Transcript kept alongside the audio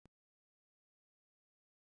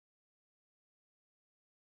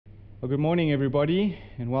Well, good morning, everybody,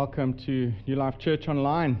 and welcome to New Life Church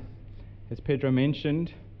Online. As Pedro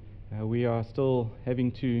mentioned, we are still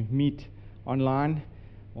having to meet online,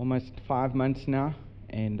 almost 5 months now,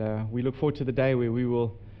 and we look forward to the day where we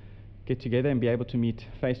will get together and be able to meet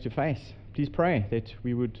face to face. Please pray that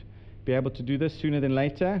we would be able to do this sooner than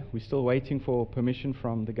later. We're still waiting for permission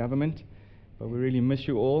from the government, but we really miss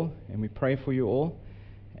you all, and we pray for you all,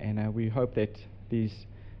 and we hope that these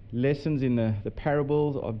lessons in the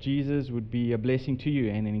parables of Jesus would be a blessing to you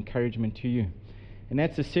and an encouragement to you. And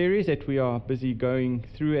that's a series that we are busy going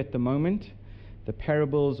through at the moment, the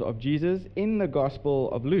parables of Jesus in the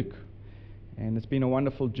Gospel of Luke. And it's been a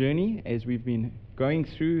wonderful journey as we've been going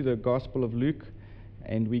through the Gospel of Luke,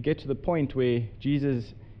 and we get to the point where Jesus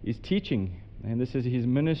is teaching, and this is his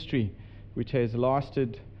ministry, which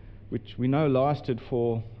we know lasted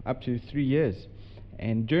for up to 3 years.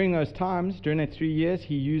 And during those times, during that 3 years,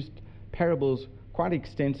 he used parables quite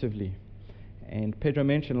extensively. And Pedro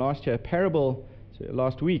mentioned last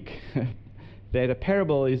week, that a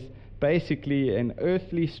parable is basically an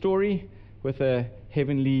earthly story with a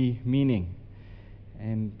heavenly meaning.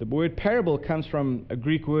 And the word parable comes from a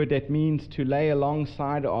Greek word that means to lay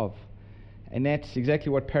alongside of. And that's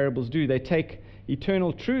exactly what parables do. They take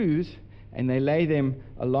eternal truths and they lay them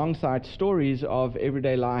alongside stories of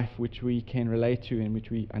everyday life which we can relate to and which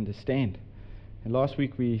we understand. And last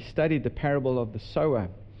week we studied the parable of the sower,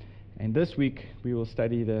 and this week we will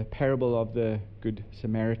study the parable of the Good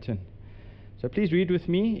Samaritan. So please read with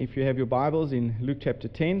me, if you have your Bibles, in Luke chapter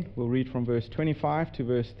 10. We'll read from verse 25 to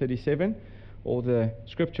verse 37, or the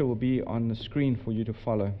scripture will be on the screen for you to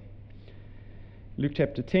follow. Luke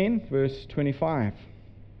chapter 10, verse 25.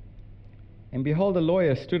 And behold, a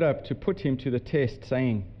lawyer stood up to put him to the test,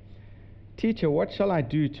 saying, Teacher, what shall I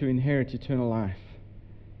do to inherit eternal life?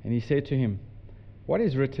 And he said to him, What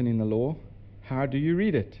is written in the law? How do you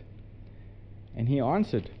read it? And he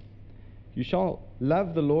answered, You shall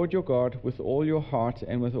love the Lord your God with all your heart,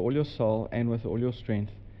 and with all your soul, and with all your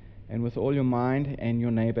strength, and with all your mind, and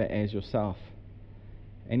your neighbor as yourself.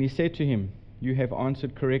 And he said to him, You have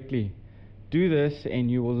answered correctly. Do this,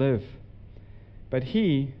 and you will live. But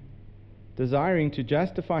he, desiring to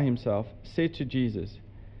justify himself, said to Jesus,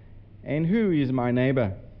 And who is my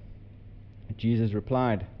neighbor? Jesus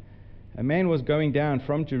replied, A man was going down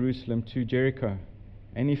from Jerusalem to Jericho,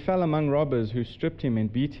 and he fell among robbers, who stripped him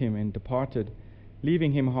and beat him and departed,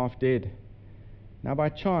 leaving him half dead. Now by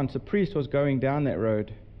chance a priest was going down that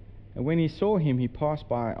road, and when he saw him, he passed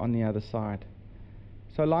by on the other side.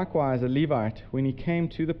 So likewise a Levite, when he came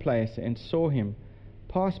to the place and saw him,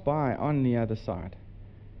 passed by on the other side.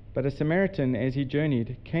 But a Samaritan, as he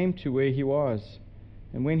journeyed, came to where he was,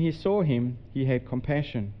 and when he saw him, he had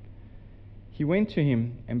compassion. He went to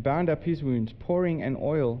him and bound up his wounds, pouring on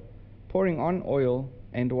oil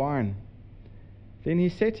and wine. Then he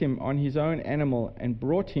set him on his own animal and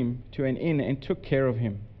brought him to an inn and took care of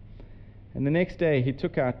him. And the next day he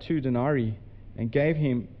took out 2 denarii and gave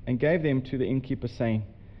them to the innkeeper, saying,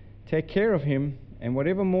 Take care of him, and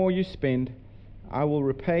whatever more you spend, I will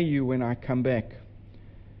repay you when I come back.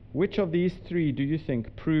 Which of these 3 do you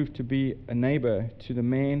think proved to be a neighbor to the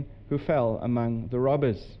man who fell among the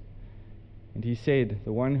robbers? And he said,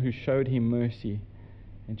 The one who showed him mercy.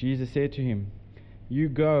 And Jesus said to him, You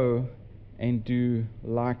go and do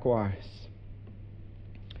likewise.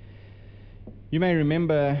 You may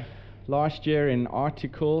remember last year an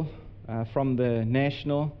article from the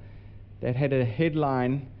National that had a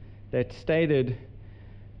headline that stated,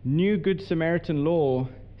 New Good Samaritan law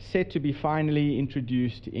set to be finally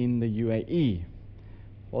introduced in the UAE.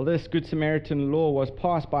 Well, this Good Samaritan law was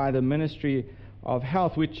passed by the Ministry of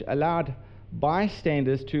Health, which allowed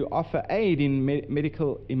bystanders to offer aid in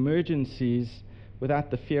medical emergencies without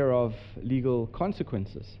the fear of legal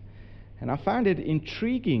consequences. And I found it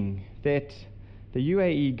intriguing that the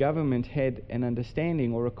UAE government had an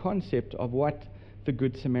understanding or a concept of what the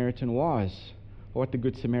Good Samaritan was, or what the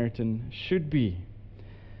Good Samaritan should be.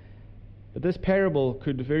 But this parable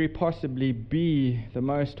could very possibly be the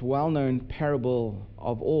most well-known parable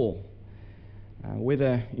of all.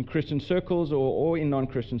 Whether in Christian circles or in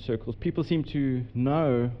non-Christian circles, people seem to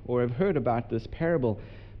know or have heard about this parable.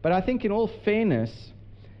 But I think in all fairness,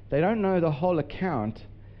 they don't know the whole account,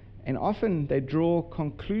 and often they draw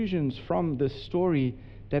conclusions from this story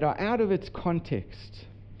that are out of its context.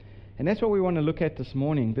 And that's what we want to look at this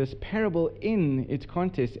morning, this parable in its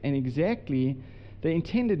context and exactly the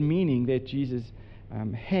intended meaning that Jesus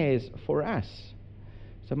has for us.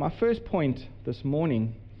 So my first point this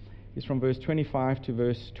morning is from verse 25 to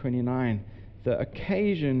verse 29, the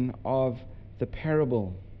occasion of the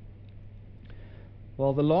parable.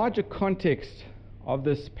 Well, the larger context of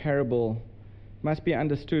this parable must be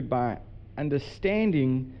understood by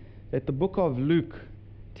understanding that the book of Luke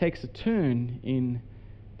takes a turn in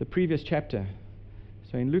the previous chapter.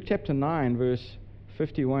 So in Luke chapter 9, verse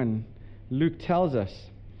 51, Luke tells us,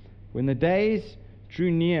 when the days drew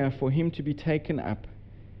near for him to be taken up,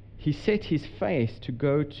 he set his face to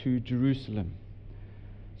go to Jerusalem.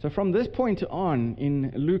 So from this point on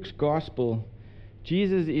in Luke's gospel,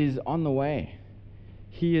 Jesus is on the way.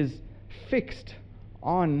 He is fixed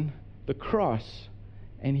on the cross,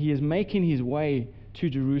 and he is making his way to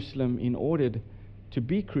Jerusalem in order to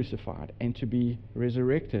be crucified and to be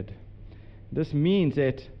resurrected. This means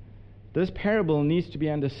that this parable needs to be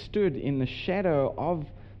understood in the shadow of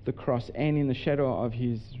the cross and in the shadow of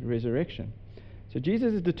his resurrection. So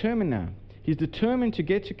Jesus is determined now. He's determined to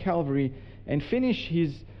get to Calvary and finish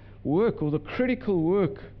his work, or the critical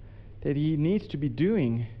work that he needs to be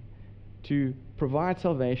doing to provide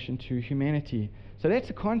salvation to humanity. So that's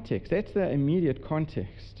the context. That's the immediate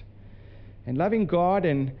context. And loving God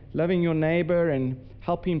and loving your neighbor and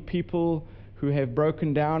helping people who have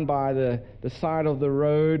broken down by the side of the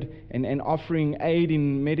road and offering aid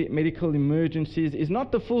in medical emergencies is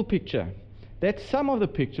not the full picture. That's some of the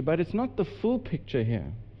picture, but it's not the full picture here.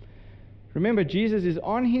 Remember, Jesus is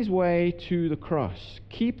on his way to the cross.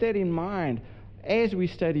 Keep that in mind as we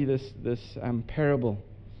study this parable.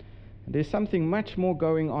 There's something much more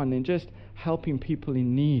going on than just helping people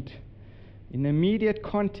in need. In the immediate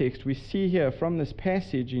context, we see here from this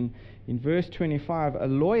passage in verse 25, a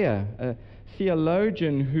lawyer, a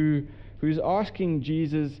theologian who's asking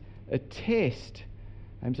Jesus a test.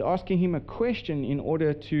 He's asking him a question in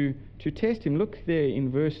order to test him. Look there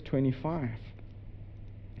in verse 25.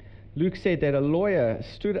 Luke said that a lawyer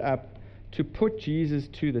stood up to put Jesus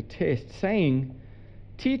to the test, saying,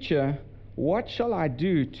 "Teacher, what shall I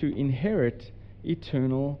do to inherit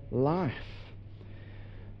eternal life?"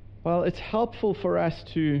 Well, it's helpful for us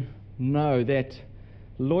to know that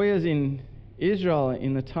lawyers in Israel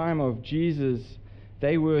in the time of Jesus,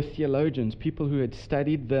 they were theologians, people who had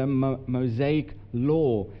studied the Mosaic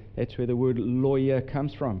law. That's where the word lawyer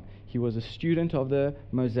comes from. He was a student of the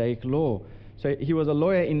Mosaic law. So he was a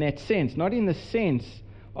lawyer in that sense, not in the sense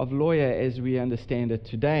of lawyer as we understand it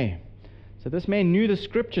today. So this man knew the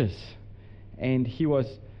scriptures, and he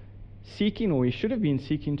was seeking, or he should have been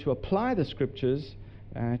seeking, to apply the scriptures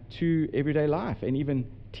to everyday life and even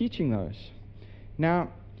teaching those. Now,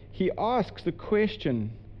 he asks the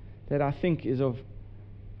question that I think is of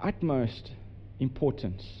utmost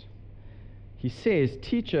importance. He says,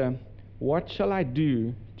 "Teacher, what shall I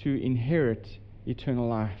do to inherit eternal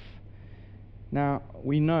life?" Now,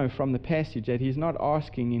 we know from the passage that he's not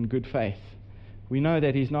asking in good faith. We know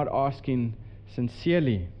that he's not asking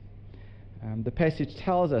sincerely. The passage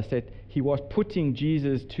tells us that he was putting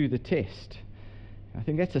Jesus to the test. I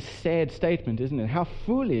think that's a sad statement, isn't it? How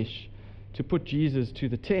foolish to put Jesus to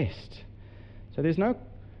the test. So there's no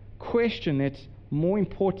question that's more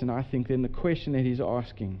important, I think, than the question that he's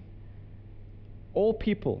asking. All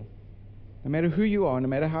people, no matter who you are, no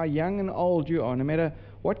matter how young and old you are, no matter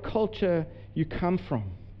what culture you come from,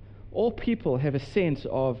 all people have a sense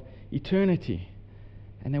of eternity,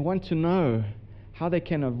 and they want to know how they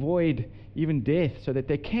can avoid even death so that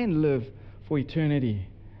they can live for eternity.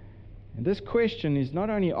 And this question is not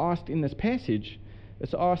only asked in this passage,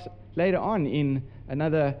 it's asked later on in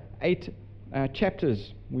another 8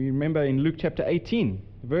 chapters. We remember in Luke chapter 18,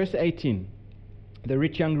 verse 18, the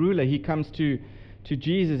rich young ruler, he comes to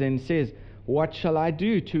Jesus and says, "What shall I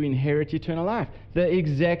do to inherit eternal life?" The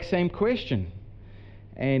exact same question.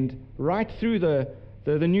 And right through the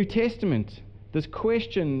New Testament, this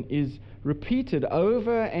question is repeated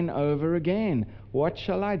over and over again. What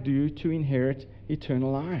shall I do to inherit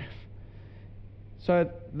eternal life?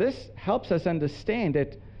 So this helps us understand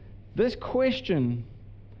that this question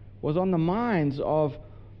was on the minds of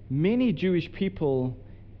many Jewish people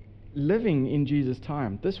living in Jesus'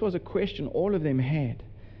 time. This was a question all of them had.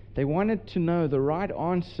 They wanted to know the right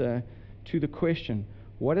answer to the question,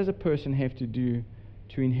 what does a person have to do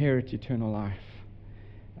to inherit eternal life?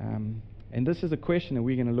 And this is a question that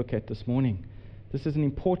we're going to look at this morning. This is an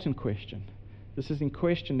important question. This is a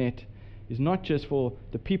question that is not just for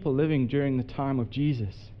the people living during the time of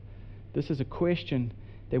Jesus. This is a question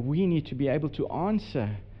that we need to be able to answer,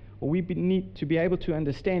 or we need to be able to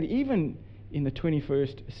understand even in the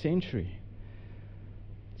 21st century.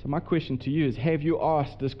 So my question to you is, have you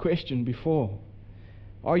asked this question before?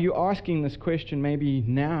 Are you asking this question maybe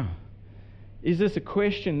now? Is this a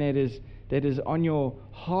question that is on your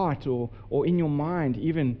heart or in your mind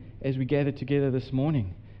even as we gather together this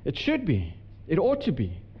morning? It should be. It ought to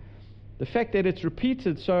be. The fact that it's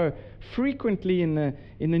repeated so frequently in the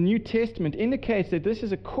New Testament indicates that this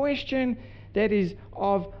is a question that is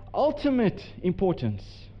of ultimate importance.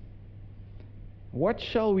 What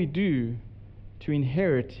shall we do to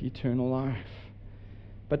inherit eternal life?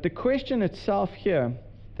 But the question itself here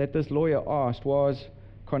that this lawyer asked was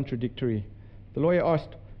contradictory. The lawyer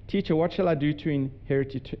asked, "Teacher, what shall I do to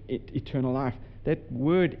inherit eternal life?" That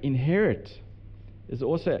word inherit is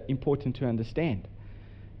also important to understand.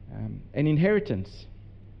 An inheritance,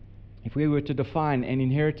 if we were to define an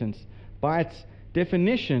inheritance, by its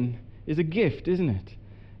definition is a gift, isn't it?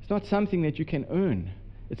 It's not something that you can earn.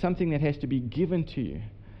 It's something that has to be given to you.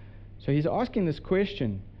 So he's asking this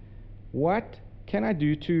question, what can I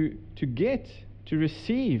do to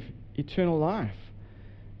receive eternal life?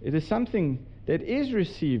 It is something that is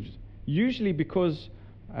received, usually because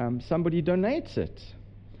somebody donates it.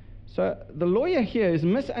 So the lawyer here is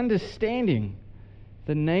misunderstanding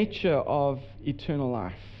the nature of eternal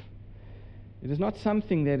life. It is not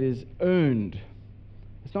something that is earned.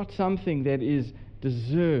 It's not something that is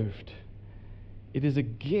deserved. It is a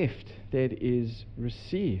gift that is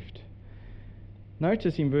received.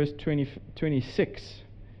 Notice in verse 26,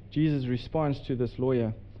 Jesus responds to this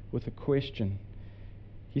lawyer with a question.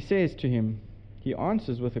 He says to him, he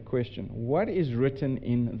answers with a question, "What is written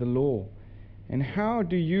in the law? And how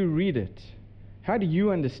do you read it? How do you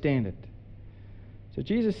understand it?" So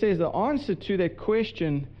Jesus says the answer to that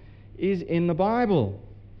question is in the Bible.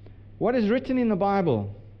 What is written in the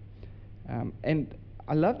Bible? And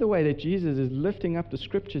I love the way that Jesus is lifting up the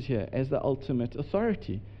Scriptures here as the ultimate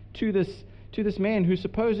authority to this man who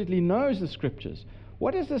supposedly knows the Scriptures.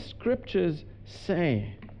 What does the Scriptures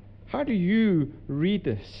say? How do you read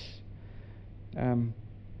this?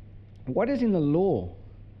 What is in the law?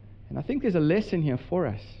 And I think there's a lesson here for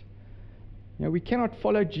us. You know, we cannot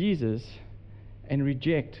follow Jesus and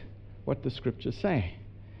reject what the Scriptures say.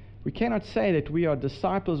 We cannot say that we are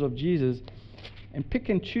disciples of Jesus and pick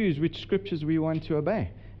and choose which Scriptures we want to obey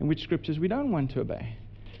and which Scriptures we don't want to obey.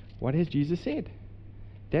 What has Jesus said?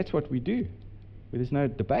 That's what we do. There's no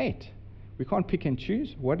debate. We can't pick and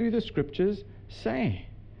choose. What do the Scriptures say?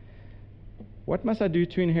 What must I do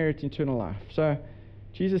to inherit eternal life? So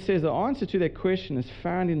Jesus says the answer to that question is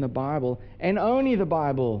found in the Bible, and only the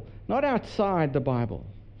Bible, not outside the Bible.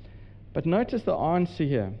 But notice the answer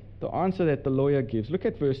here, the answer that the lawyer gives. Look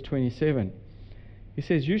at verse 27. He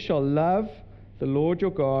says, "You shall love the Lord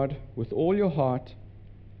your God with all your heart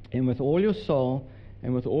and with all your soul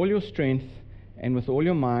and with all your strength and with all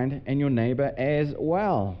your mind, and your neighbor as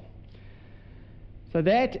well." So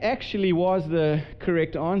that actually was the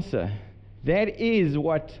correct answer. That is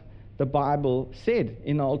what the Bible said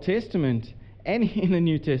in the Old Testament and in the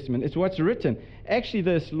New Testament. It's what's written. Actually,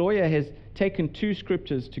 this lawyer has taken two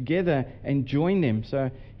scriptures together and joined them. So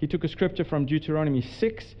he took a scripture from Deuteronomy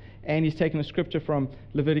 6 and he's taken a scripture from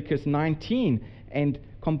Leviticus 19 and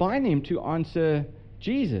combined them to answer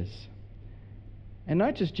Jesus. And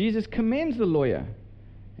notice Jesus commends the lawyer.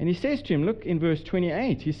 And he says to him, look in verse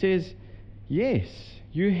 28, he says, "Yes,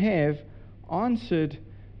 you have answered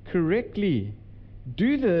correctly.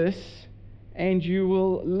 Do this and you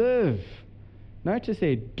will live." Notice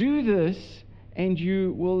there, do this and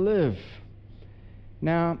you will live.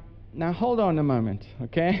 Now hold on a moment,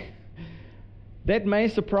 okay? That may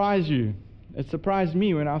surprise you. It surprised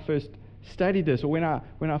me when I first studied this, or when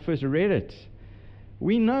I first read it.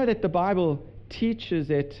 We know that the Bible teaches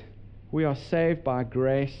that we are saved by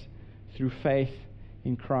grace through faith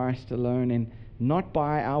in Christ alone and not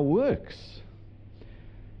by our works.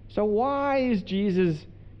 So why is Jesus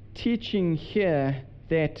teaching here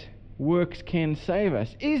that works can save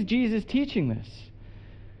us? Is Jesus teaching this?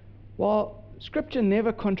 Well, Scripture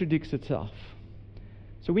never contradicts itself.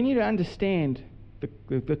 So we need to understand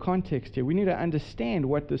the context here. We need to understand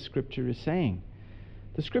what the Scripture is saying.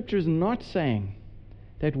 The Scripture is not saying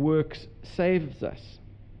that works saves us.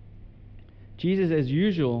 Jesus, as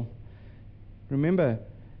usual, remember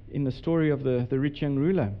in the story of the rich young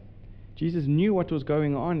ruler, Jesus knew what was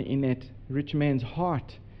going on in that rich man's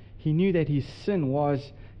heart. He knew that his sin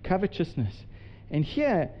was covetousness. And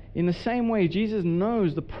here, in the same way, Jesus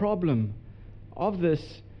knows the problem of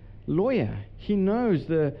this lawyer. He knows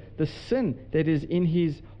the sin that is in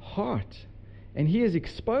his heart. And he is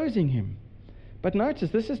exposing him. But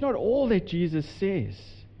notice, this is not all that Jesus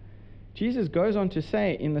says. Jesus goes on to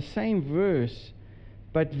say in the same verse,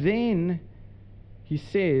 but then he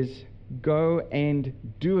says, "Go and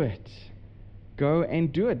do it." Go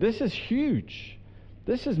and do it. This is huge.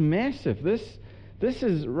 This is massive. This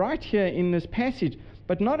is right here in this passage.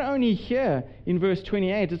 But not only here in verse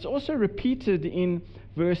 28, it's also repeated in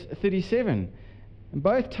verse 37. And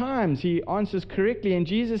both times he answers correctly, and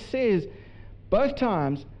Jesus says, both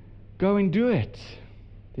times, go and do it.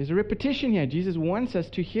 There's a repetition here. Jesus wants us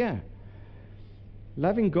to hear.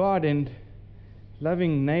 Loving God and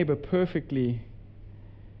loving neighbor perfectly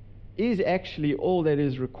is actually all that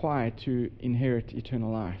is required to inherit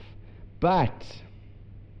eternal life. But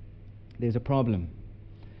there's a problem.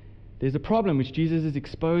 There's a problem which Jesus is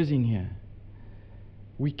exposing here.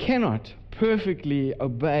 We cannot perfectly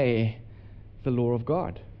obey the law of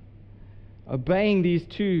God. Obeying these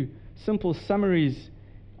two simple summaries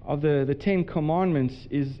of the Ten Commandments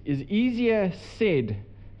is easier said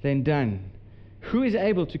than done. Who is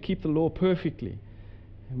able to keep the law perfectly?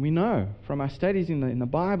 And we know from our studies in the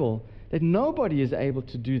Bible that nobody is able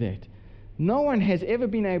to do that. No one has ever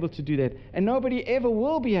been able to do that, and nobody ever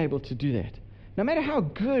will be able to do that. No matter how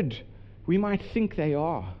good we might think they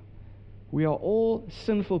are, we are all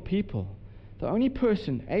sinful people. The only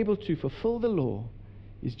person able to fulfill the law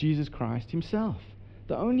is Jesus Christ himself,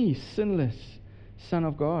 the only sinless Son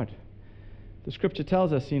of God. The scripture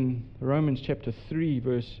tells us in Romans chapter 3,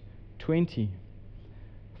 verse 20,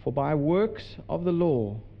 for by works of the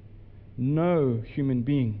law, no human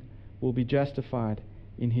being will be justified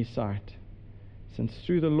in his sight, since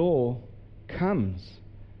through the law comes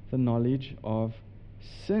the knowledge of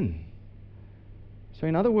sin. So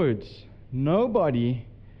in other words, nobody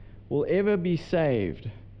will ever be saved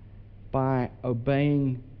by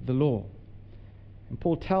obeying the law. And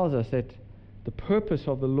Paul tells us that the purpose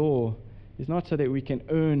of the law is not so that we can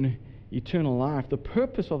earn eternal life. The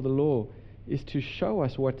purpose of the law is to show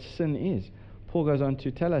us what sin is. Paul goes on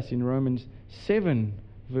to tell us in Romans 7,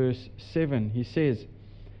 verse 7, he says,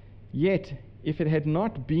 yet if it had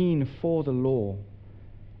not been for the law,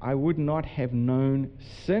 I would not have known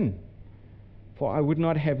sin. For I would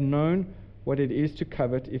not have known what it is to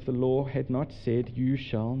covet if the law had not said, you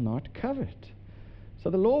shall not covet. So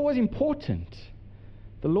the law was important.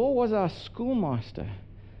 The law was our schoolmaster.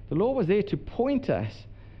 The law was there to point us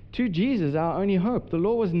to Jesus, our only hope. The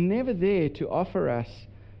law was never there to offer us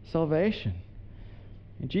salvation.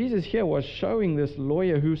 And Jesus here was showing this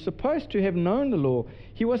lawyer who's supposed to have known the law.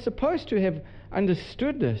 He was supposed to have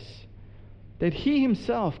understood this, that he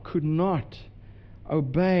himself could not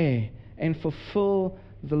obey and fulfill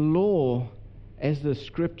the law as the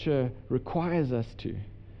scripture requires us to.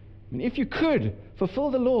 I mean, if you could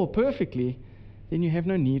fulfill the law perfectly, then you have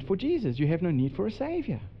no need for Jesus. You have no need for a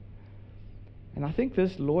Savior. And I think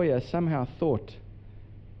this lawyer somehow thought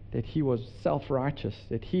that he was self-righteous,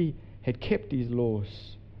 that he had kept these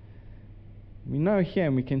laws. We know here,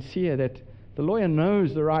 and we can see here, that the lawyer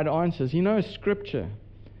knows the right answers. He knows Scripture,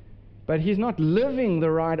 but he's not living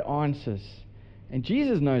the right answers. And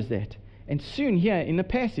Jesus knows that. And soon here in the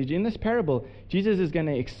passage, in this parable, Jesus is going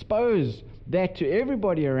to expose that to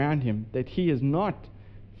everybody around him, that he is not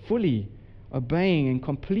fully obeying and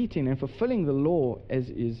completing and fulfilling the law as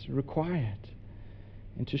is required.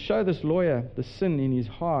 And to show this lawyer the sin in his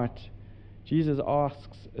heart, Jesus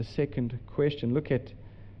asks a second question. Look at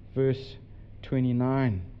verse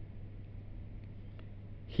 29.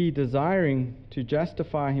 He, desiring to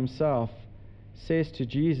justify himself, says to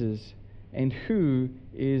Jesus, and who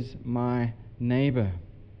is my neighbor?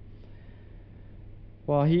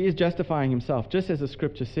 Well, he is justifying himself, just as the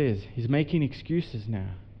scripture says. He's making excuses now.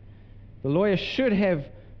 The lawyer should have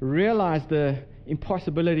realized the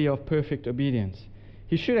impossibility of perfect obedience.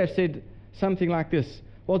 He should have said something like this: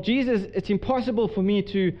 well, Jesus, it's impossible for me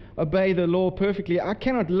to obey the law perfectly. I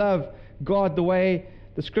cannot love God the way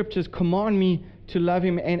the scriptures command me to love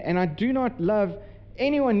him, and I do not love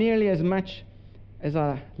anyone nearly as much as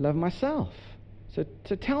I love myself. So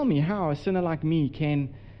tell me how a sinner like me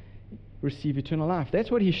can receive eternal life.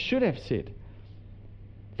 That's what he should have said.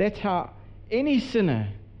 That's how any sinner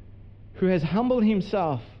who has humbled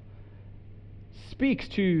himself speaks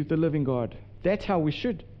to the living God. That's how we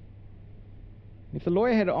should. If the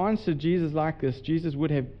lawyer had answered Jesus like this, Jesus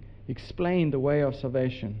would have explained the way of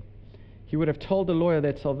salvation. He would have told the lawyer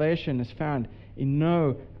that salvation is found in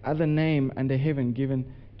no other name under heaven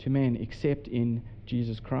given to men except in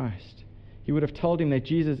Jesus Christ. He would have told him that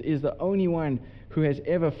Jesus is the only one who has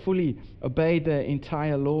ever fully obeyed the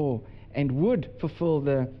entire law and would fulfill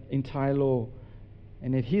the entire law,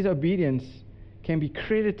 and that his obedience can be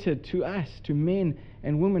credited to us, to men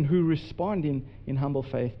and women who respond in humble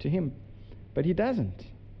faith to him. But he doesn't.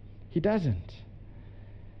 He doesn't.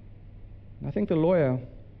 And I think the lawyer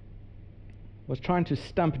was trying to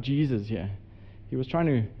stump Jesus here. He was trying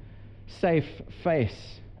to save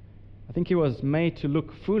face. I think he was made to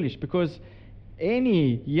look foolish, because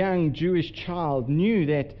any young Jewish child knew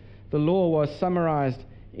that the law was summarized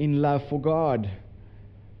in love for God.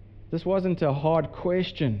 This wasn't a hard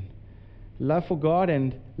question. Love for God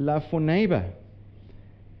and love for neighbor.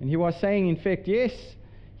 And he was saying, in fact,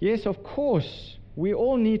 yes, of course, we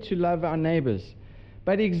all need to love our neighbors.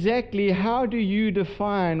 But exactly how do you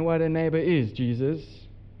define what a neighbor is, Jesus?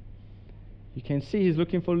 You can see he's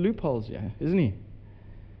looking for loopholes here, isn't he?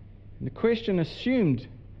 And the question assumed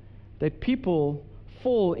that people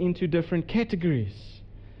fall into different categories.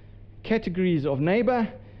 Categories of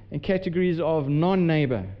neighbor and categories of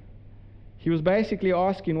non-neighbor. He was basically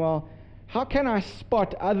asking, well, how can I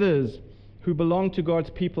spot others who belong to God's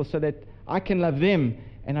people so that I can love them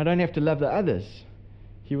and I don't have to love the others?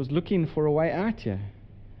 He was looking for a way out here.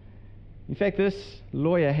 In fact, this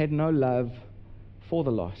lawyer had no love for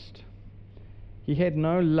the lost. He had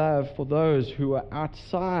no love for those who were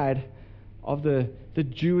outside of the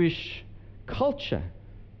Jewish culture.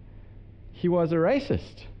 He was a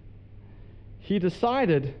racist. He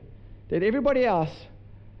decided that everybody else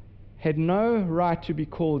had no right to be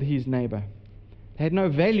called his neighbor. They had no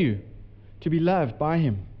value to be loved by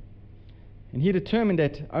him. And he determined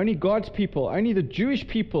that only God's people, only the Jewish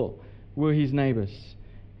people were his neighbors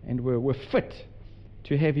and were fit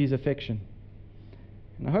to have his affection.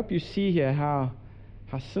 And I hope you see here how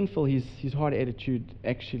sinful his heart attitude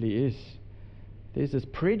actually is. There's this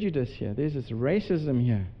prejudice here. There's this racism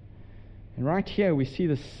here. And right here we see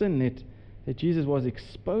the sin that Jesus was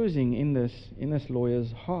exposing in this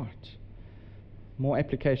lawyer's heart. More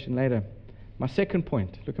application later. My second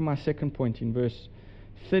point. Look at my second point in verse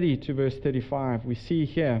 30 to verse 35. We see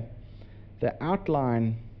here the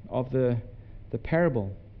outline of the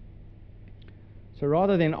parable. So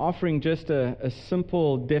rather than offering just a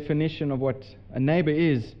simple definition of what a neighbor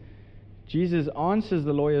is, Jesus answers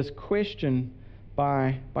the lawyer's question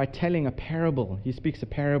by telling a parable. He speaks a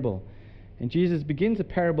parable. And Jesus begins a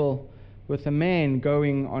parable with a man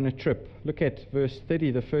going on a trip. Look at verse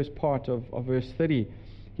 30, the first part of verse 30.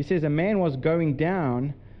 He says, a man was going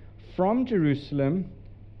down from Jerusalem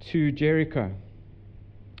to Jericho.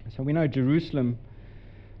 So we know Jerusalem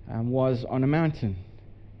was on a mountain.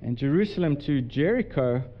 And Jerusalem to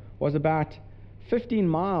Jericho was about 15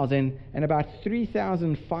 miles and about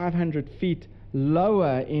 3,500 feet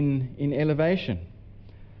lower in elevation.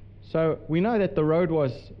 So we know that the road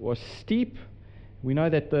was steep. We know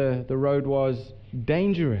that the road was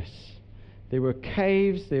dangerous. There were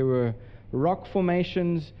caves, there were rock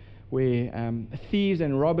formations where thieves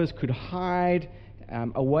and robbers could hide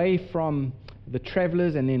away from the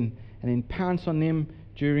travelers and then pounce on them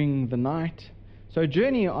during the night. So a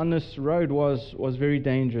journey on this road was very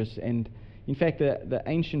dangerous, and in fact the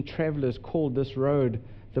ancient travelers called this road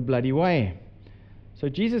the Bloody Way. So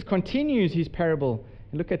Jesus continues his parable,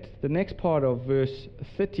 and look at the next part of verse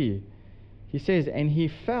 30. He says, and he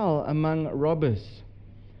fell among robbers,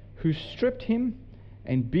 who stripped him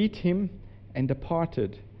and beat him and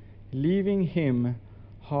departed, leaving him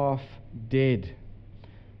half dead.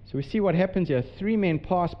 So we see what happens here. 3 men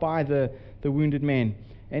pass by the wounded man,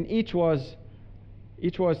 and each was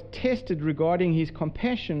tested regarding his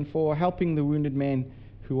compassion for helping the wounded man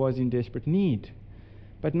who was in desperate need.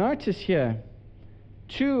 But notice here,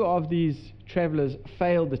 2 of these travelers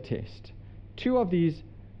failed the test. 2 of these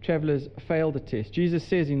travelers failed the test. Jesus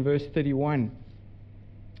says in verse 31,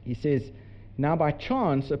 he says, now by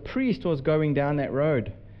chance a priest was going down that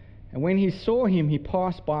road, and when he saw him, he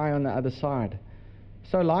passed by on the other side.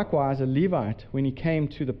 So likewise a Levite, when he came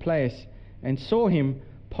to the place and saw him,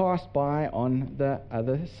 passed by on the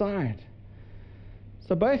other side.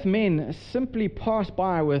 So both men simply passed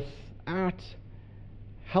by without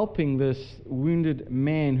helping this wounded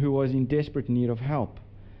man who was in desperate need of help.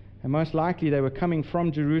 And most likely they were coming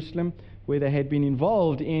from Jerusalem, where they had been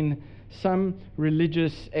involved in some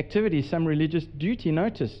religious activity, some religious duty.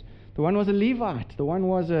 Notice, the one was a Levite, the one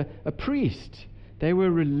was a priest. They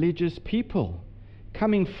were religious people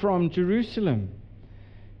coming from Jerusalem.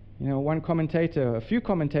 You know, a few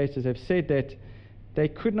commentators have said that they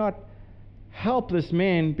could not help this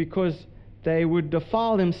man because they would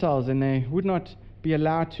defile themselves and they would not be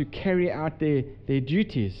allowed to carry out their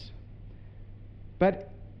duties.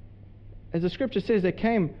 But as the scripture says, they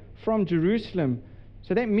came from Jerusalem,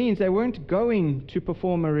 so that means they weren't going to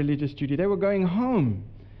perform a religious duty. They were going home.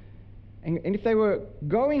 And if they were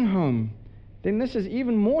going home, then this is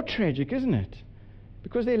even more tragic, isn't it?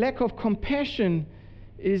 Because their lack of compassion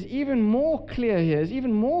is even more clear here, is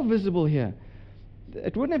even more visible here.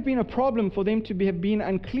 It wouldn't have been a problem for them to have been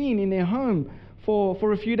unclean in their home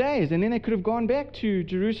for a few days, and then they could have gone back to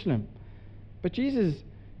Jerusalem. But Jesus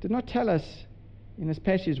did not tell us in this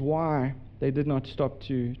passage why they did not stop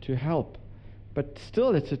to help. But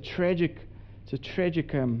still, it's a tragic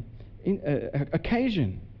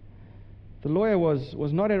occasion. the lawyer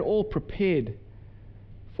was not at all prepared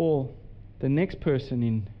for the next person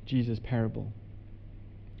in Jesus' parable.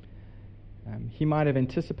 He might have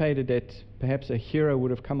anticipated that perhaps a hero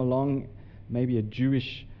would have come along, maybe a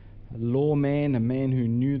Jewish lawman, a man who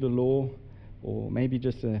knew the law, or maybe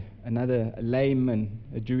just another layman,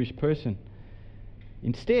 a Jewish person.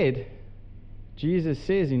 Instead, Jesus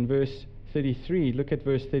says in verse 33, look at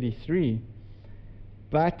verse 33,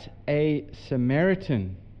 "But a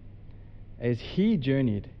Samaritan, as he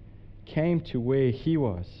journeyed, came to where he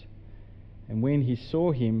was, and when he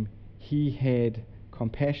saw him, he had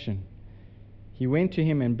compassion. He went to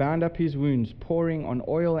him and bound up his wounds, pouring on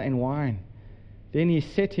oil and wine. Then he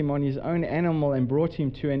set him on his own animal and brought him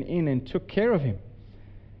to an inn and took care of him.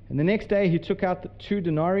 And the next day he took out the 2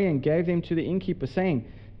 denarii and gave them to the innkeeper, saying,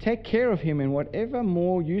 'Take care of him, and whatever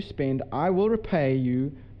more you spend, I will repay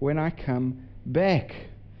you when I come back.'"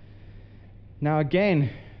 Now again,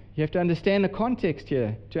 you have to understand the context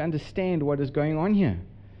here to understand what is going on here.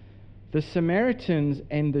 The Samaritans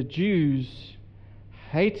and the Jews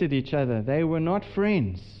hated each other. They were not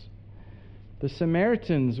friends. The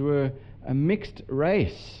Samaritans were a mixed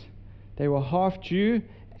race. They were half Jew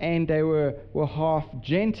and they were half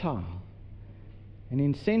Gentile. And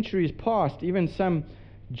in centuries past, even some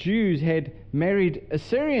Jews had married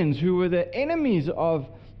Assyrians who were the enemies of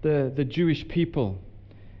the Jewish people.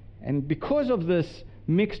 And because of this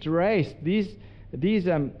mixed race, these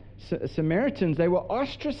Samaritans, they were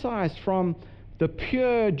ostracized from the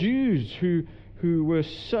pure Jews who were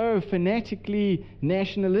so fanatically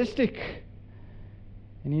nationalistic.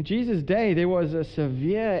 And in Jesus' day, there was a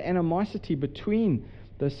severe animosity between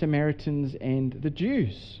the Samaritans and the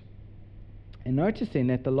Jews. And notice then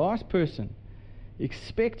that the last person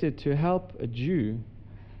expected to help a Jew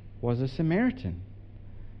was a Samaritan.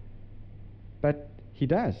 But he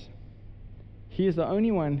does. He is the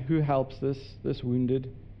only one who helps this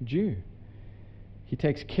wounded Jew. He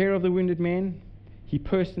takes care of the wounded man. He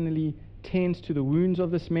personally tends to the wounds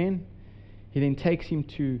of this man. He then takes him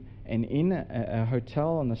to an inn, a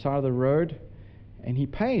hotel on the side of the road, and he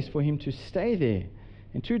pays for him to stay there.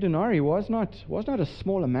 And 2 denarii was not a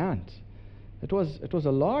small amount. It was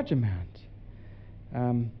a large amount.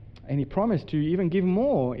 And he promised to even give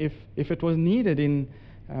more if it was needed in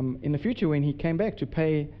the future when he came back to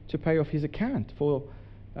pay off his account for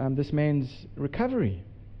this man's recovery.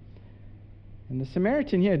 And the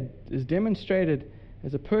Samaritan here is demonstrated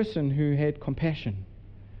as a person who had compassion.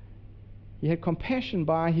 He had compassion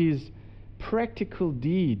by his practical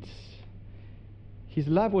deeds. His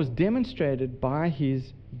love was demonstrated by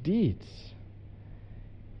his deeds.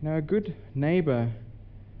 Now, a good neighbor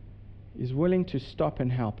is willing to stop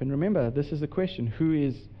and help. And remember, this is the question: who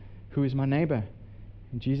is my neighbor?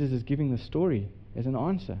 And Jesus is giving the story as an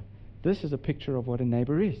answer. This is a picture of what a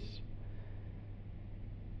neighbor is.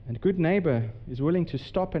 And a good neighbor is willing to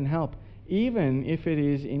stop and help, even if it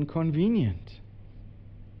is inconvenient.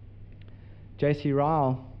 J.C.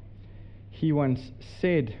 Ryle, he once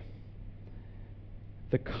said,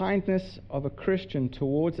 "The kindness of a Christian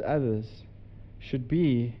towards others should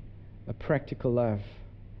be a practical love,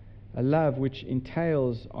 a love which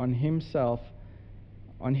entails on him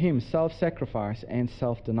self-sacrifice and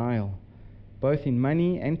self-denial, both in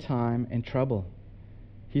money and time and trouble.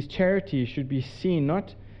 His charity should be seen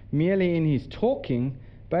not merely in his talking,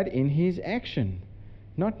 but in his action,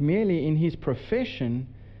 not merely in his profession,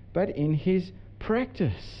 but in his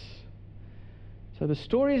practice." So the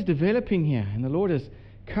story is developing here, and the Lord is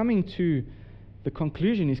coming to the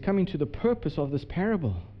conclusion. He's coming to the purpose of this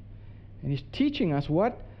parable. And he's teaching us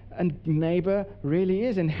what a neighbor really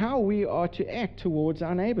is and how we are to act towards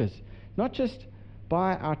our neighbors. Not just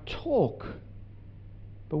by our talk,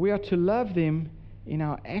 but we are to love them in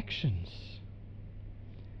our actions.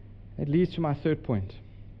 That leads to my third point.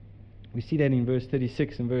 We see that in verse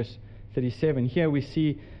 36 and verse 37. Here we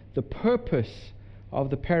see the purpose of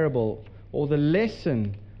the parable, or the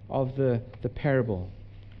lesson of the parable.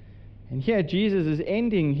 And here Jesus is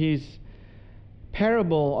ending his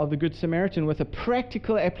parable of the Good Samaritan with a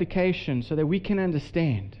practical application so that we can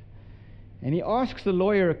understand. And he asks the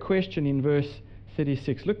lawyer a question in verse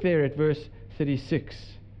 36. Look there at verse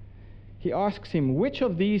 36. He asks him, "Which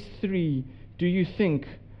of these 3 do you think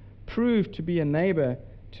proved to be a neighbor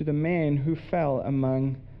to the man who fell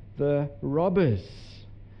among the robbers?"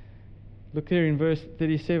 Look there in verse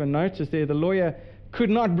 37. Notice there the lawyer could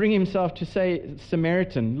not bring himself to say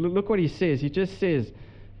Samaritan. Look what he says. He just says,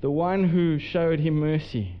 "The one who showed him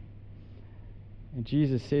mercy." And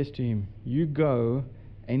Jesus says to him, "You go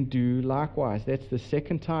and do likewise." That's the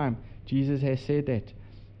second time Jesus has said that.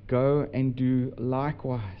 Go and do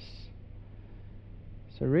likewise.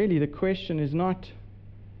 So really the question is not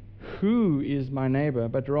who is my neighbor,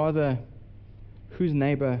 but rather whose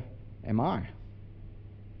neighbor am I?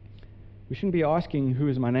 We shouldn't be asking who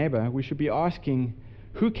is my neighbor. We should be asking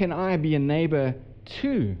who can I be a neighbor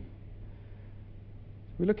to?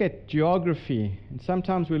 We look at geography, and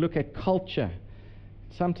sometimes we look at culture.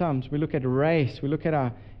 Sometimes we look at race. We look at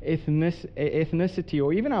our ethnicity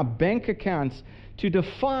or even our bank accounts to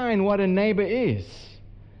define what a neighbor is.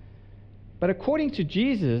 But according to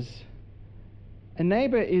Jesus, a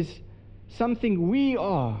neighbor is something we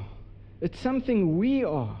are. It's something we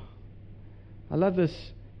are. I love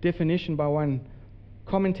this definition by one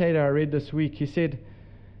commentator I read this week. He said,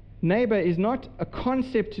 neighbor is not a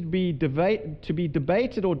concept to be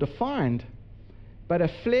debated or defined, but a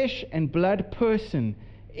flesh and blood person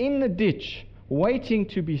in the ditch waiting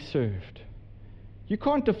to be served. You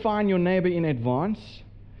can't define your neighbor in advance.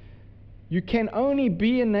 You can only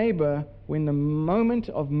be a neighbor when the moment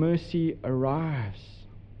of mercy arrives.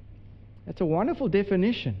 That's a wonderful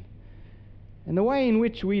definition. And the way in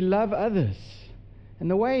which we love others, and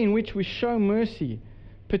the way in which we show mercy,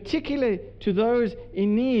 particularly to those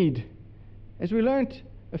in need, as we learned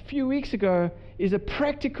a few weeks ago, is a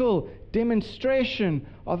practical demonstration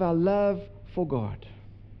of our love for God.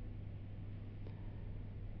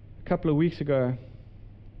 A couple of weeks ago,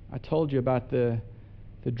 I told you about the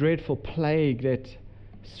dreadful plague that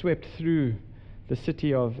swept through the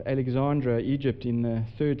city of Alexandria, Egypt, in the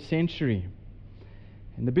 3rd century.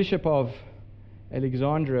 And the bishop of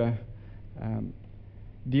Alexandria,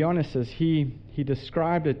 Dionysius, he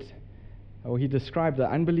described it, or he described the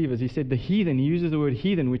unbelievers. He said the heathen, he uses the word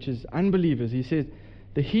heathen, which is unbelievers. He says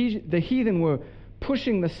the heathen were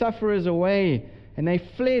pushing the sufferers away, and they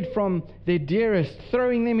fled from their dearest,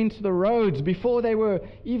 throwing them into the roads before they were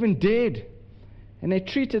even dead. And they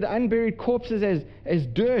treated unburied corpses as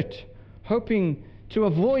dirt, hoping to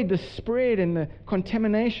avoid the spread and the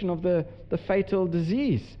contamination of the fatal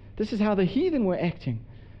disease. This is how the heathen were acting.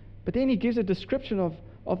 But then he gives a description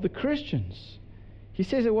of the Christians. He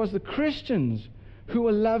says it was the Christians who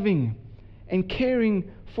were loving and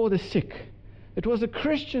caring for the sick. It was the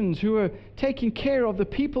Christians who were taking care of the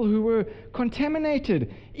people who were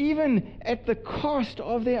contaminated, even at the cost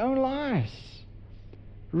of their own lives,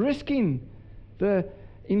 risking the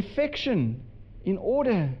infection in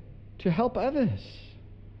order to help others.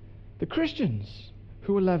 The Christians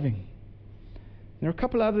who were loving. There are a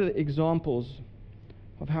couple other examples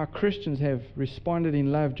of how Christians have responded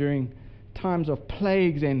in love during times of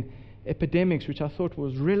plagues and epidemics, which I thought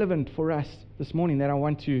was relevant for us this morning, that I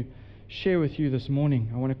want to share with you this morning.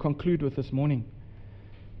 I want to conclude with this morning.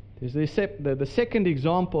 There's the second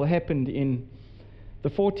example happened in the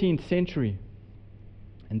 14th century,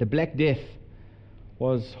 and the Black Death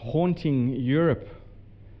was haunting Europe.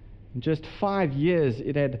 In just 5 years,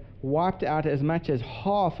 it had wiped out as much as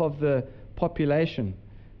half of the population,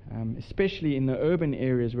 especially in the urban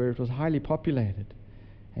areas where it was highly populated.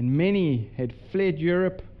 And many had fled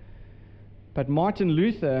Europe, but Martin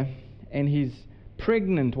Luther and his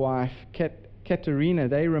pregnant wife, Katharina,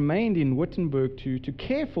 they remained in Wittenberg to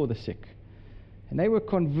care for the sick. And they were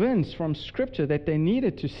convinced from Scripture that they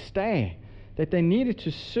needed to stay, that they needed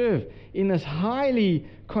to serve in this highly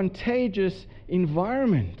contagious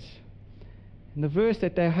environment. And the verse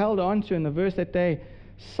that they held on to and the verse that they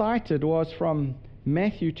cited was from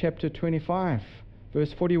Matthew chapter 25,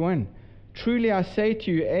 verse 41. Truly I say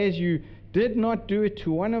to you, as you did not do it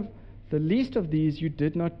to one of the least of these, you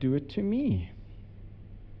did not do it to me.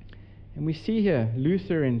 And we see here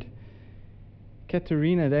Luther and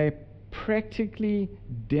Katharina, they practically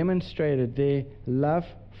demonstrated their love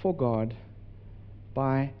for God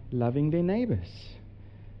by loving their neighbors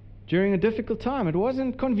during a difficult time. It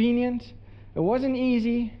wasn't convenient, it wasn't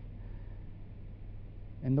easy,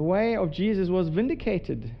 and the way of Jesus was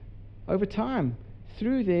vindicated over time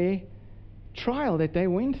through their trial that they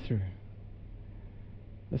went through.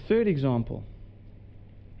 The third example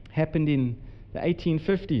happened in the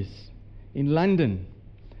 1850s in London.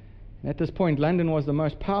 And at this point, London was the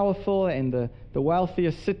most powerful and the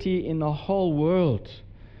wealthiest city in the whole world,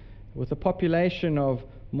 with a population of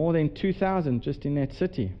more than 2,000 just in that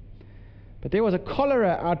city. But there was a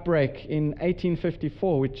cholera outbreak in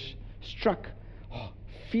 1854 which struck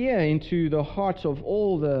fear into the hearts of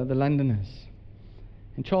all the Londoners.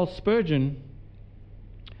 And Charles Spurgeon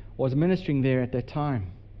was ministering there at that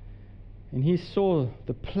time. And he saw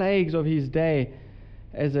the plagues of his day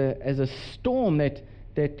as a storm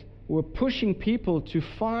that were pushing people to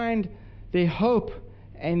find their hope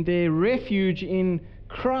and their refuge in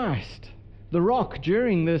Christ, the rock,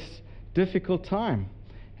 during this difficult time.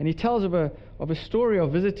 And he tells of of a story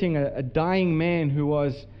of visiting a dying man who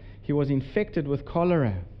was infected with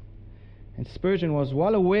cholera. And Spurgeon was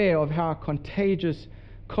well aware of how contagious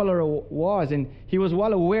cholera was, and he was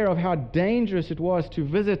well aware of how dangerous it was to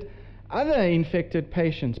visit other infected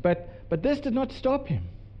patients. But this did not stop him.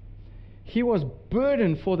 He was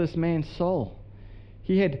burdened for this man's soul.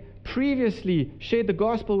 He had previously shared the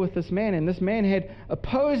gospel with this man, and this man had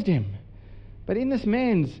opposed him. But in this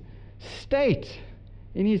man's state,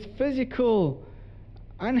 in his physical,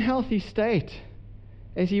 unhealthy state,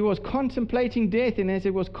 as he was contemplating death and as he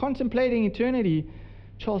was contemplating eternity,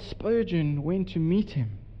 Charles Spurgeon went to meet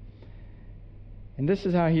him. And this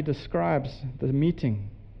is how he describes the meeting.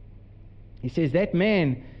 He says, "That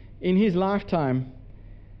man in his lifetime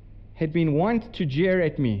had been wont to jeer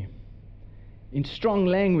at me. In strong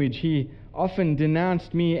language, he often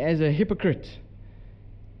denounced me as a hypocrite.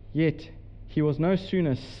 Yet he was no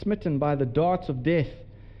sooner smitten by the darts of death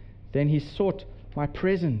than he sought my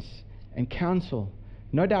presence and counsel,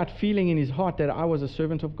 no doubt feeling in his heart that I was a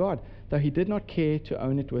servant of God, though he did not care to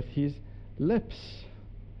own it with his lips."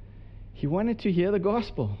 He wanted to hear the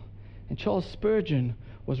gospel, and Charles Spurgeon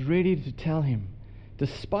was ready to tell him,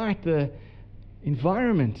 despite the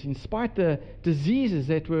environment, in spite the diseases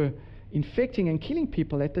that were infecting and killing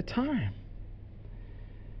people at the time.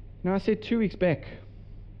 Now, I said 2 weeks back,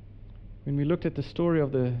 when we looked at the story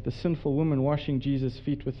of the sinful woman washing Jesus'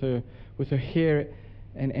 feet with her hair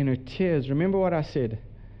and her tears, remember what I said?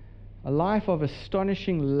 A life of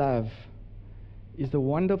astonishing love is the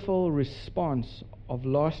wonderful response of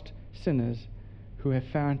lost sinners who have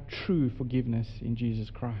found true forgiveness in Jesus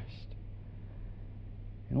Christ.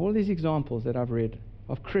 And all these examples that I've read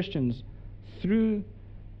of Christians through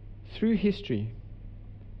history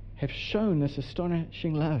have shown this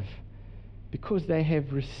astonishing love because they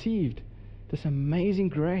have received this amazing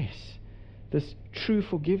grace, this true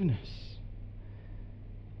forgiveness.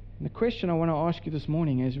 And the question I want to ask you this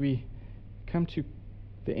morning as we come to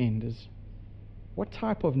the end is, what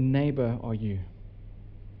type of neighbor are you?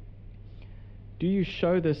 Do you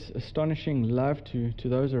show this astonishing love to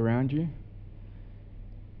those around you?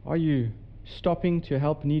 Are you stopping to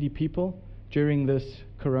help needy people during this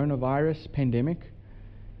coronavirus pandemic?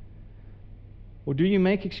 Or do you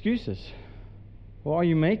make excuses? Or are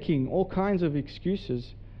you making all kinds of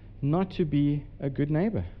excuses not to be a good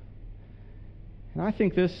neighbor? And I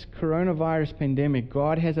think this coronavirus pandemic,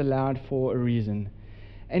 God has allowed for a reason.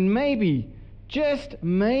 And maybe, just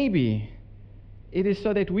maybe, it is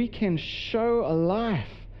so that we can show a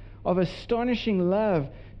life of astonishing love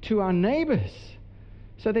to our neighbors,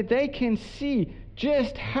 so that they can see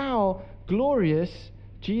just how glorious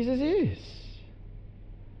Jesus is.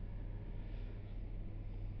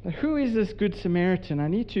 But who is this Good Samaritan? I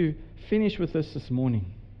need to finish with this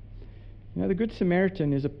morning. You know, the Good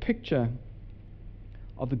Samaritan is a picture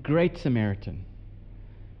of the Great Samaritan.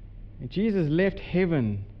 And Jesus left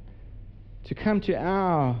heaven to come to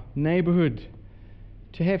our neighborhood,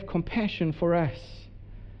 to have compassion for us.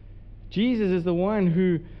 Jesus is the one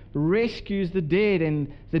who rescues the dead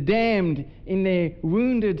and the damned in their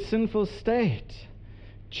wounded, sinful state.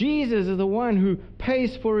 Jesus is the one who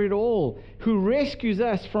pays for it all, who rescues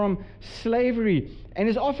us from slavery and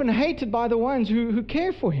is often hated by the ones who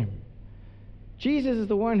care for him. Jesus is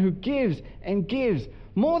the one who gives and gives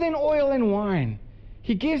more than oil and wine.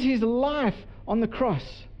 He gives his life on the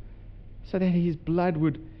cross so that his blood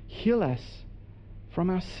would heal us from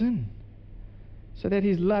our sin, so that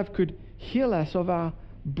his love could heal us of our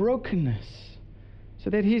brokenness, so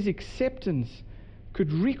that his acceptance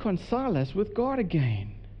could reconcile us with God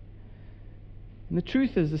again. And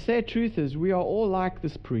the sad truth is, we are all like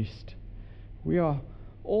this priest. We are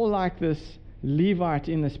all like this Levite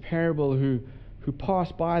in this parable who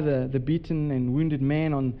passed by the beaten and wounded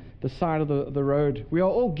man on the side of the road. We are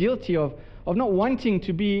all guilty of not wanting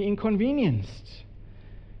to be inconvenienced.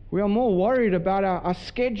 We are more worried about our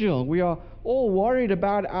schedule. We are all worried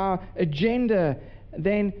about our agenda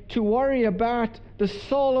than to worry about the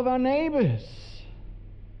soul of our neighbors.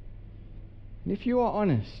 And if you are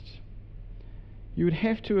honest, you would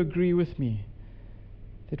have to agree with me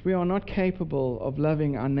that we are not capable of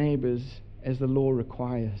loving our neighbors as the law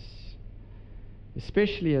requires.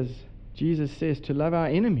 Especially as Jesus says to love our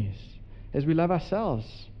enemies as we love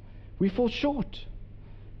ourselves. We fall short.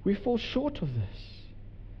 We fall short of this.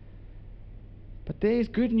 But there's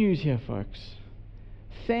good news here, folks.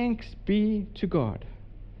 Thanks be to God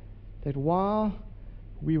that while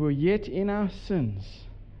we were yet in our sins,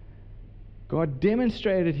 God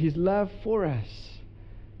demonstrated his love for us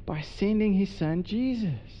by sending his Son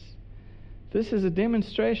Jesus. This is a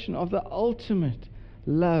demonstration of the ultimate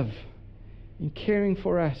love in caring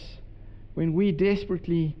for us when we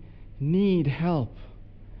desperately need help.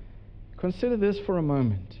 Consider this for a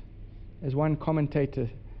moment. As one commentator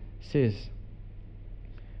says,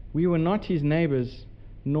 we were not his neighbors,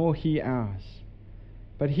 nor he ours.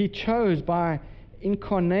 But he chose by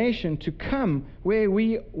incarnation to come where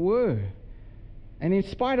we were. And in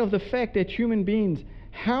spite of the fact that human beings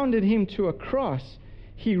hounded him to a cross,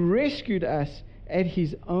 he rescued us at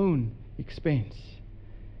his own expense.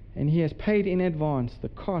 And he has paid in advance the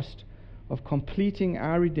cost of completing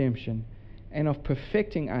our redemption and of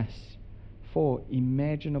perfecting us for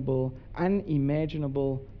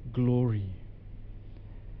unimaginable glory.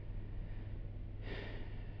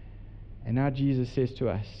 And now Jesus says to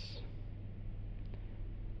us,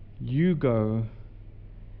 you go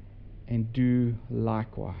and do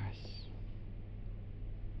likewise.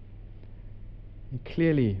 And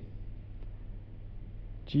clearly,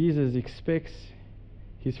 Jesus expects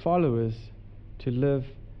his followers to live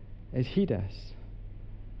as he does.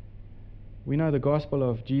 We know the gospel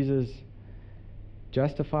of Jesus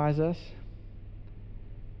justifies us,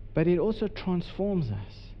 but it also transforms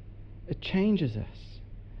us. It changes us.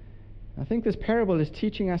 I think this parable is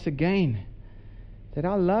teaching us again that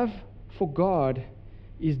our love for God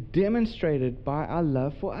is demonstrated by our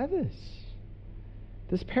love for others.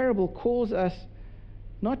 This parable calls us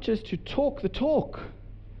not just to talk the talk,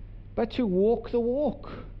 but to walk the walk.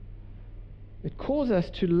 It calls us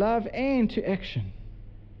to love and to action.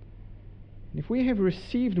 And if we have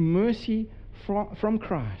received mercy from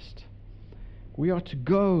Christ, we are to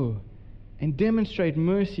go and demonstrate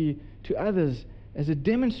mercy to others as a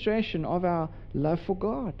demonstration of our love for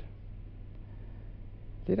God.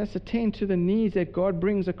 Let us attend to the needs that God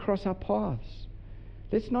brings across our paths.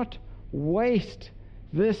 Let's not waste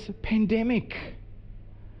this pandemic.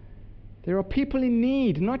 There are people in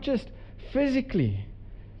need, not just physically,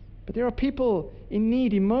 but there are people in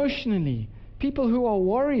need emotionally, people who are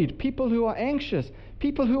worried, people who are anxious,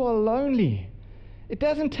 people who are lonely. It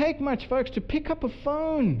doesn't take much, folks, to pick up a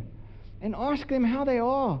phone and ask them how they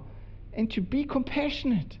are, and to be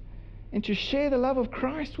compassionate and to share the love of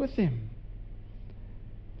Christ with them.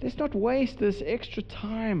 Let's not waste this extra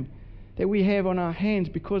time that we have on our hands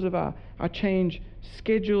because of our changed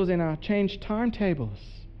schedules and our changed timetables.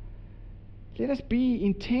 Let us be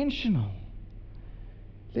intentional.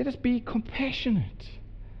 Let us be compassionate.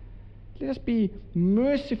 Let us be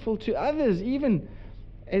merciful to others, even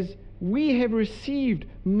as we have received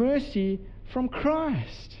mercy from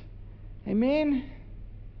Christ. Amen.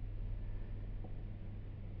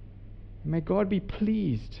 May God be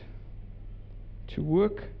pleased to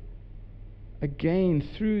work again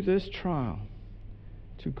through this trial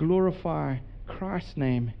to glorify Christ's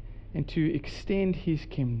name and to extend his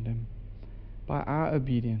kingdom by our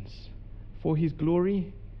obedience for his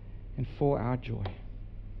glory and for our joy.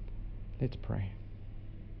 Let's pray.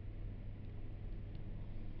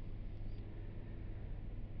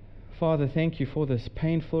 Father, thank you for this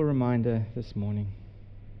painful reminder this morning.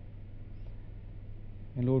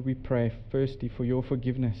 And Lord, we pray firstly for your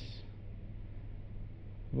forgiveness.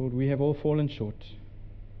 Lord, we have all fallen short.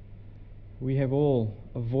 We have all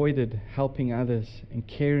avoided helping others and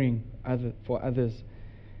caring for others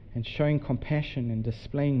and showing compassion and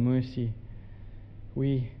displaying mercy.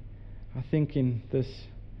 We, I think, in this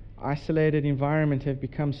isolated environment have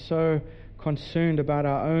become so concerned about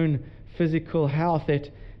our own physical health that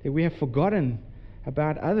we have forgotten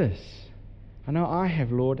about others. I know I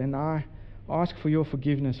have, Lord, and I ask for your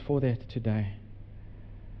forgiveness for that today.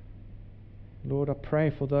 Lord, I pray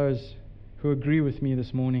for those who agree with me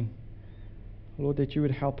this morning. Lord, that you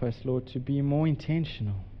would help us, Lord, to be more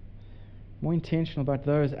intentional about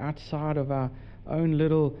those outside of our own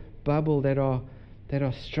little bubble that are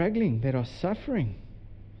struggling, that are suffering.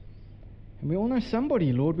 And we all know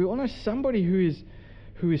somebody, Lord. We all know somebody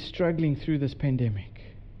who is struggling through this pandemic.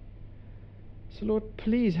 So, Lord,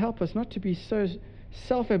 please help us not to be so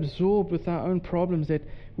self-absorbed with our own problems that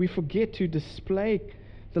we forget to display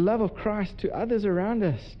the love of Christ to others around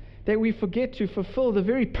us, that we forget to fulfill the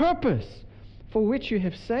very purpose for which you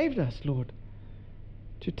have saved us, Lord,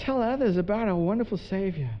 to tell others about our wonderful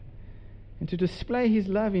Savior and to display his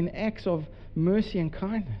love in acts of mercy and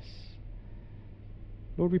kindness.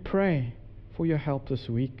 Lord, we pray for your help this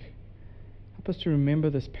week. Help us to remember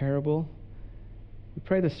this parable. We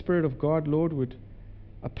pray the Spirit of God, Lord, would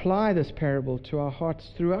apply this parable to our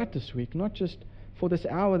hearts throughout this week, not just for this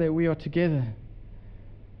hour that we are together.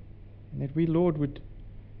 And that we, Lord, would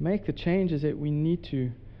make the changes that we need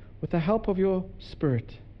to with the help of your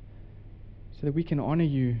Spirit so that we can honor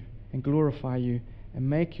you and glorify you and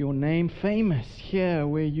make your name famous here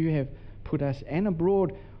where you have put us and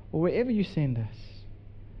abroad or wherever you send us.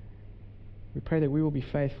 We pray that we will be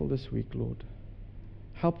faithful this week, Lord.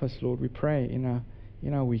 Help us, Lord, we pray,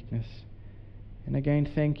 in our weakness. And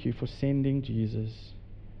again, thank you for sending Jesus.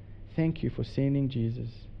 Thank you for sending Jesus.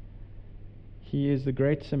 He is the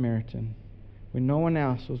great Samaritan. When no one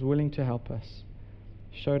else was willing to help us,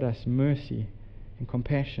 showed us mercy and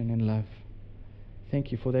compassion and love.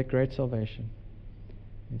 Thank you for that great salvation.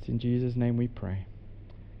 It's in Jesus' name we pray.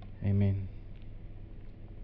 Amen.